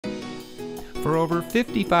For over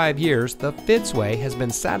 55 years, the Fitzway has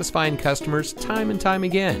been satisfying customers time and time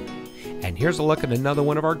again. And here's a look at another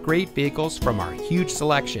one of our great vehicles from our huge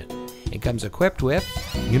selection. It comes equipped with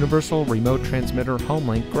universal remote transmitter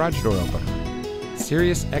HomeLink garage door opener,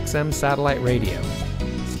 Sirius XM satellite radio,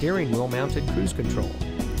 steering wheel mounted cruise control,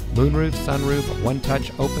 moonroof, sunroof,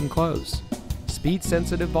 one-touch open close, speed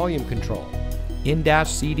sensitive volume control,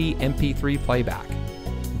 in-dash CD MP3 playback,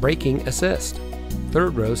 braking assist,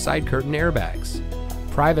 third row side curtain airbags,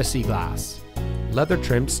 privacy glass, leather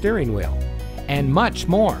trimmed steering wheel, and much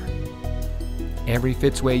more. Every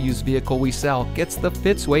Fitzway used vehicle we sell gets the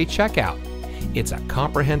Fitzway checkout. It's a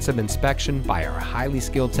comprehensive inspection by our highly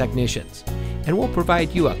skilled technicians, and we'll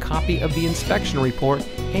provide you a copy of the inspection report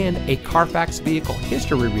and a Carfax vehicle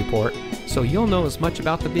history report so you'll know as much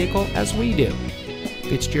about the vehicle as we do.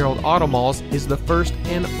 Fitzgerald Auto Malls is the first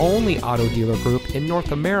and only auto dealer group in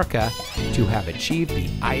North America to have achieved the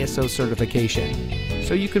ISO certification,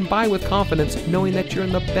 so you can buy with confidence knowing that you're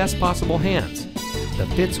in the best possible hands. The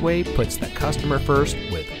Fitzway puts the customer first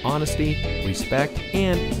with honesty, respect,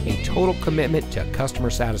 and a total commitment to customer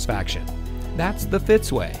satisfaction. That's the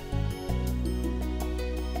Fitzway.